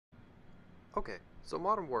Okay, so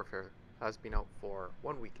Modern Warfare has been out for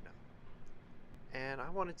 1 week now, and I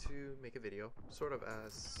wanted to make a video sort of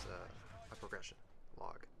as a progression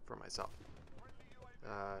log for myself.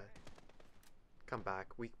 Uh, Come back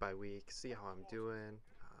week by week, see how I'm doing,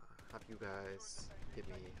 have you guys give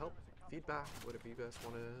me help, feedback, whatever you guys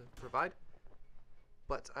want to provide.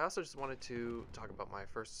 But I also just wanted to talk about my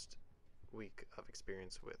first week of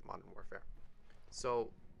experience with Modern Warfare. So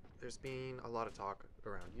there's been a lot of talk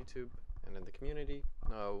around YouTube and in the community,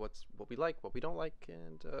 what we like, what we don't like,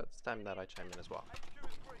 and it's time that I chime in as well.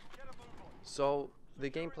 So the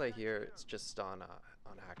gameplay here, it's just on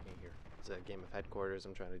hacking here. It's a game of headquarters.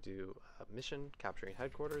 I'm trying to do a mission capturing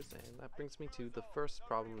headquarters, and that brings me to the first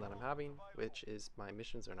problem that I'm having, which is my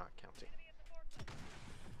missions are not counting.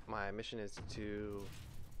 My mission is to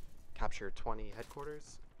capture 20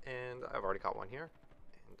 headquarters, and I've already got one here,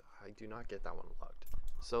 and I do not get that one logged.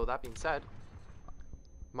 So that being said,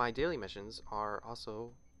 my daily missions are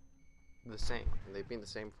also the same, and they've been the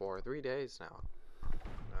same for 3 days now.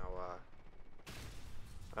 Now,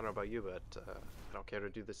 I don't know about you, but I don't care to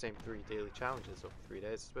do the same 3 daily challenges over 3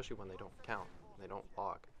 days, especially when they don't count, they don't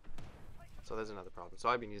log. So there's another problem. So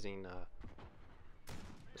I've been using the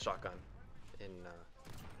shotgun in,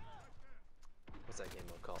 what's that game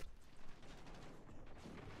mode called?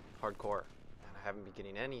 Hardcore. And I haven't been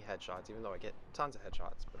getting any headshots, even though I get tons of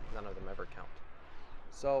headshots, but none of them ever count.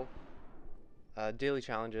 So, daily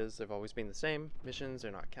challenges have always been the same. Missions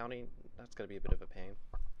are not counting. That's going to be a bit of a pain.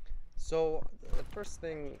 So, the first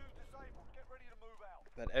thing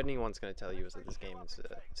that anyone's going to tell you is that this game is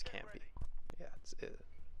campy. Yeah,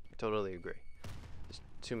 I totally agree. There's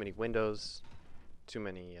too many windows, too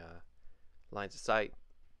many lines of sight,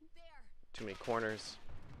 too many corners,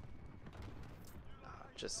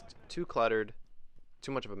 just too cluttered,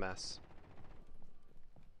 too much of a mess.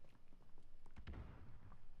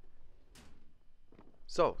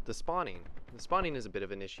 So, the spawning is a bit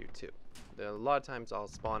of an issue too. A lot of times I'll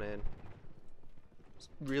spawn in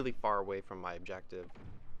really far away from my objective,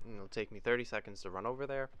 and it'll take me 30 seconds to run over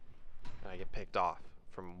there, and I get picked off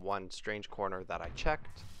from one strange corner that I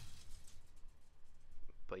checked,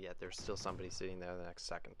 but yet there's still somebody sitting there the next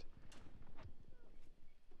second.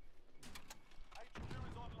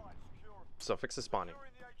 So fix the spawning.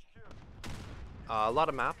 A lot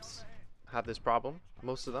of maps have this problem,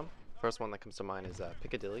 most of them. First one that comes to mind is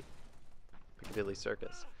Piccadilly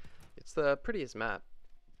Circus. It's the prettiest map,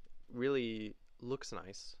 really looks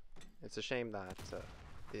nice. It's a shame that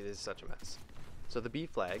it is such a mess. So the B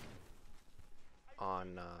flag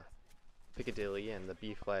on Piccadilly and the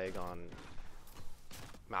B flag on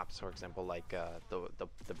maps, for example, like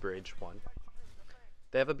the bridge one,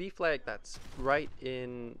 they have a B flag that's right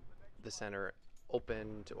in the center,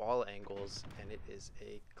 open to all angles, and it is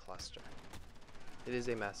a cluster. It is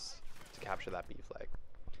a mess to capture that B flag.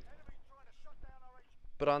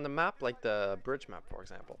 But on the map, like the bridge map, for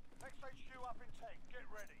example,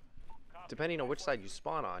 depending on which side you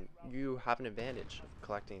spawn on, you have an advantage of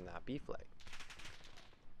collecting that B flag.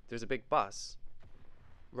 There's a big bus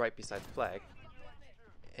right beside the flag,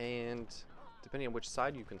 and depending on which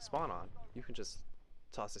side you can spawn on, you can just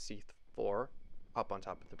toss a C4 up on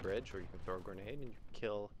top of the bridge, or you can throw a grenade and you can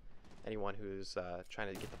kill anyone who's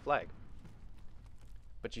trying to get the flag.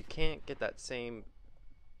 But you can't get that same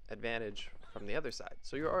advantage from the other side,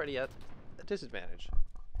 so you're already at a disadvantage.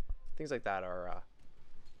 Things like that are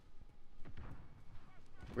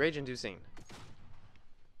rage-inducing,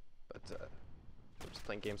 but we're just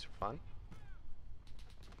playing games for fun.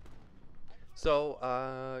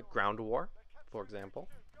 So, ground war, for example.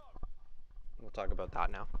 We'll talk about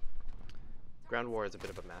that now. Ground war is a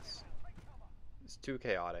bit of a mess. It's too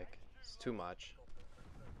chaotic. It's too much.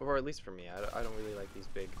 Or at least for me, I don't really like these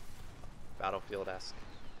big Battlefield-esque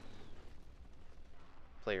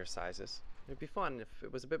player sizes. It'd be fun if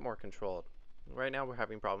it was a bit more controlled. Right now we're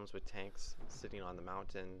having problems with tanks sitting on the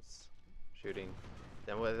mountains, shooting.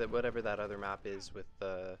 Then whatever that other map is with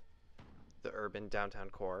the urban downtown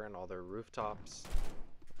core and all their rooftops,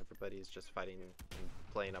 everybody's just fighting and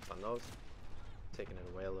playing up on those, taking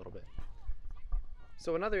it away a little bit.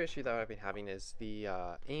 So another issue that I've been having is the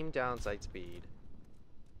aim down sight speed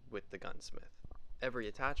with the gunsmith. Every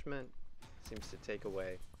attachment seems to take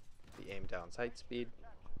away the aim down sight speed,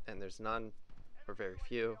 and there's none, or very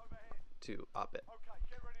few, to up it.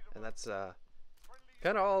 And that's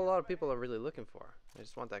kind of all a lot of people are really looking for. They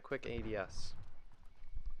just want that quick ADS.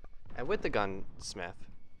 And with the gunsmith,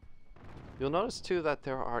 you'll notice too that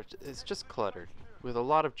it's just cluttered with a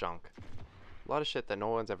lot of junk. A lot of shit that no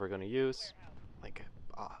one's ever going to use. Like,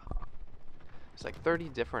 it's like 30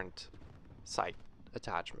 different sight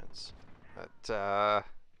attachments that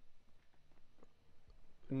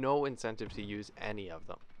no incentive to use any of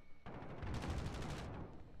them.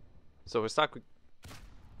 So we're stuck with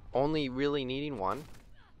only really needing one,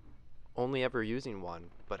 only ever using one,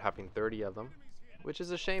 but having 30 of them, which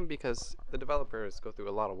is a shame because the developers go through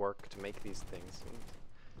a lot of work to make these things, and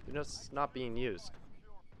they're just not being used.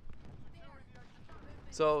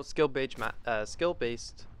 So skill-based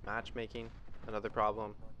matchmaking, another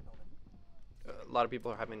problem. A lot of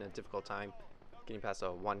people are having a difficult time getting past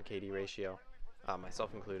a 1 KD ratio,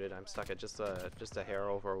 myself included. I'm stuck at just a hair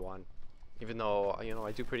over 1, even though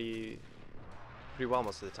I do pretty well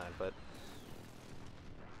most of the time, but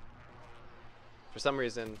for some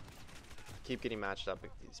reason I keep getting matched up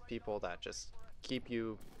with these people that just keep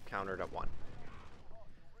you countered at 1.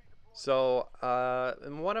 So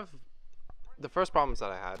and one of the first problems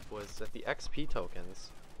that I had was that the XP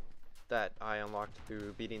tokens that I unlocked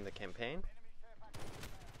through beating the campaign,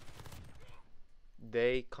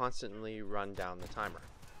 they constantly run down the timer.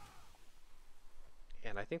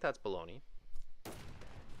 And I think that's baloney,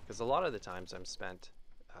 because a lot of the times I'm spent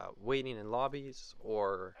waiting in lobbies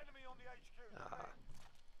or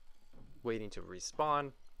waiting to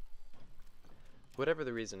respawn. Whatever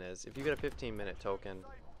the reason is, if you get a 15-minute token,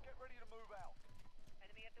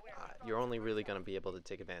 you're only really going to be able to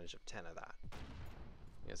take advantage of 10 of that.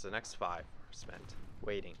 Because the next 5 are spent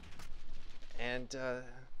waiting. And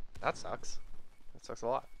that sucks. That sucks a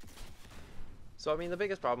lot. So, I mean, the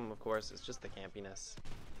biggest problem, of course, is just the campiness.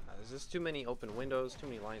 There's just too many open windows, too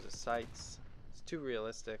many lines of sights. It's too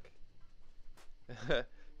realistic.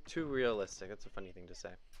 Too realistic. That's a funny thing to say.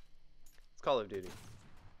 It's Call of Duty.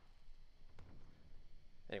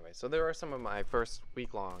 Anyway, so there are some of my first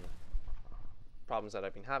week-long problems that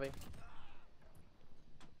I've been having.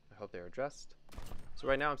 I hope they're addressed. So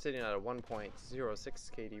right now I'm sitting at a 1.06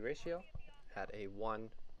 KD ratio, at a 1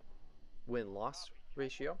 win-loss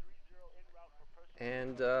ratio,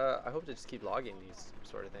 and I hope to just keep logging these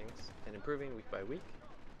sort of things and improving week by week.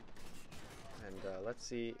 And let's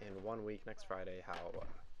see in 1 week, next Friday, how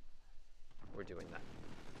we're doing that.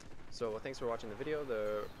 So thanks for watching the video.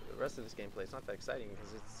 The rest of this gameplay is not that exciting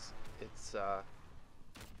because it's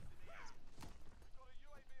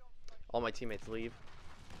all my teammates leave.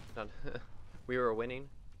 We were winning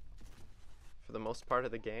for the most part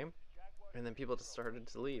of the game, and then people just started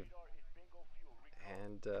to leave,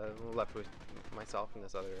 and we're left with myself and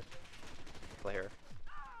this other player.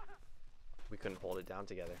 We couldn't hold it down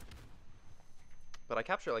together. But I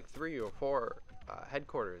captured like 3 or 4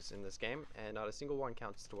 headquarters in this game, and not a single one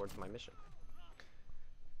counts towards my mission.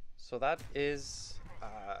 So that is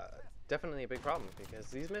definitely a big problem, because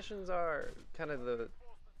these missions are kind of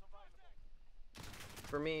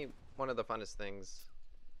for me, one of the funnest things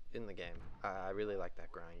in the game. I really like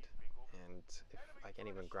that grind, and if I can't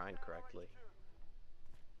even grind correctly,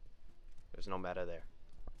 there's no meta there.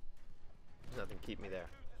 There's nothing to keep me there,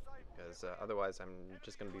 because otherwise I'm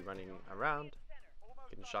just going to be running around,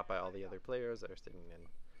 getting shot by all the other players that are sitting in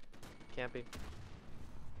camping,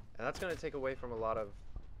 and that's going to take away from a lot of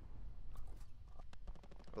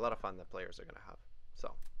fun that players are going to have.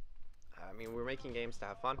 So, I mean, we're making games to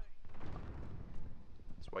have fun.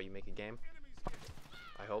 That's why you make a game.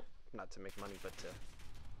 I hope not to make money, but to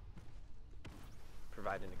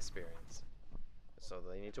provide an experience. So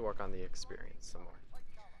they need to work on the experience some more.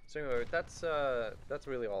 So anyway, that's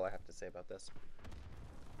really all I have to say about this.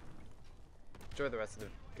 Enjoy the rest of the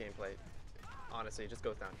gameplay. Honestly, it just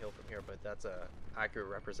goes downhill from here, but that's a accurate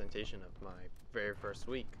representation of my very first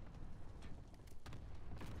week.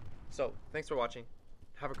 So thanks for watching.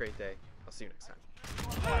 Have a great day. I'll see you next time.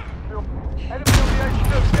 Enemy on the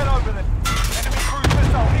HQ, get over there. Enemy cruise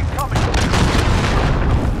missile incoming.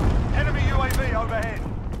 Enemy UAV overhead.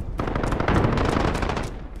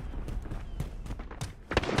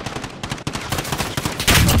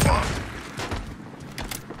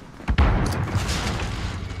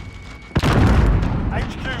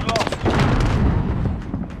 HQ lost.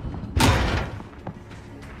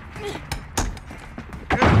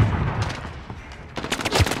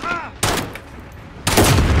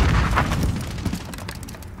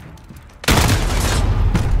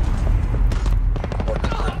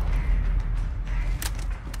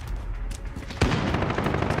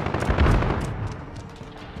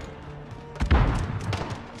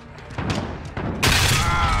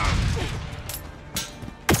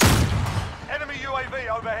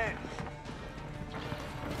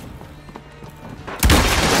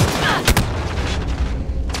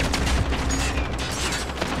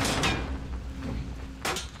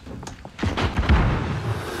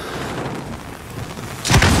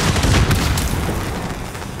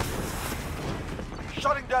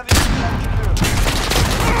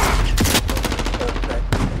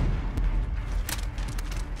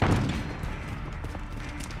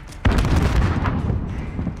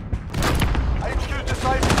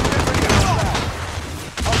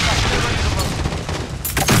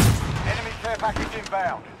 package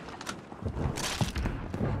inbound.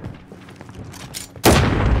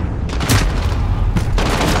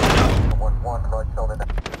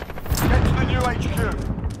 Get to the new HQ.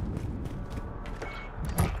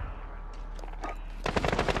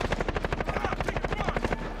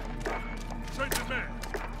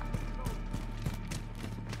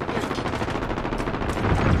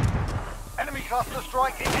 Enemy cluster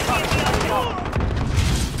strike incoming.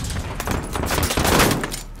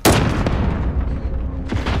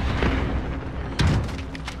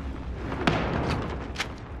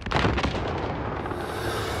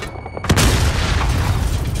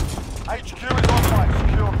 HQ is online,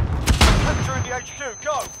 secure. Capturing the HQ,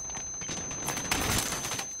 go!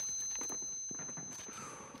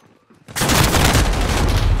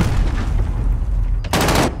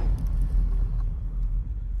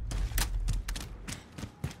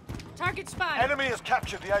 Target spotted. Enemy has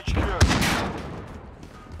captured the HQ.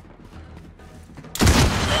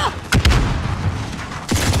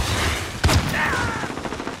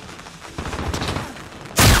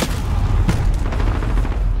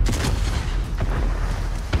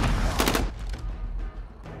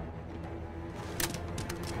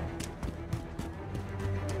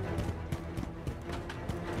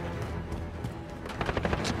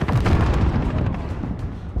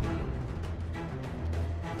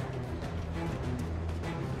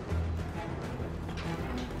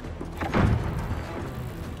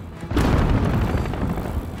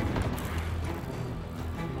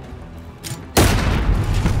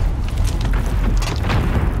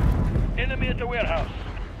 Enemy at the warehouse.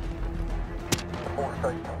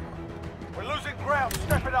 We're losing ground,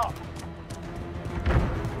 step it up.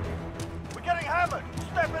 We're getting hammered,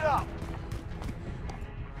 step it up.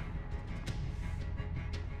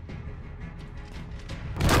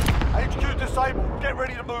 HQ disabled, get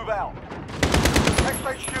ready to move out. Next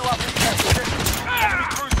HQ up in position. Enemy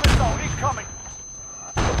cruise missile incoming.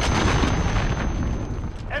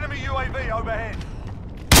 Enemy UAV overhead.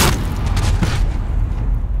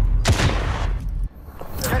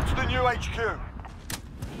 Get to the new HQ.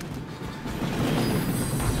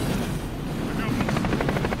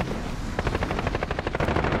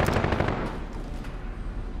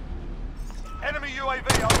 Enemy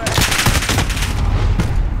UAV overhead.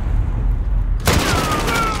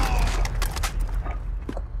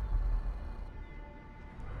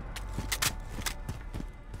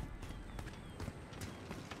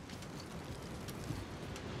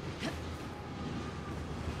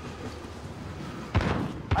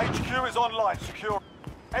 HQ is online, secure.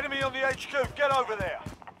 Enemy on the HQ, get over there.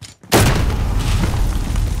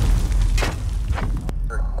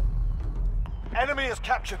 Enemy has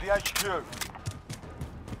captured the HQ.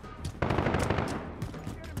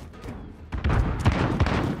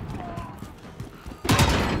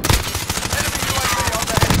 Enemy UAV on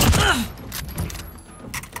the head.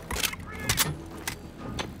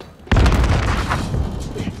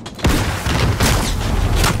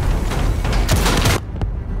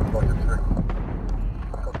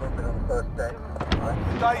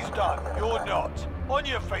 Day's done. You're not. On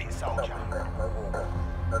your feet, soldier.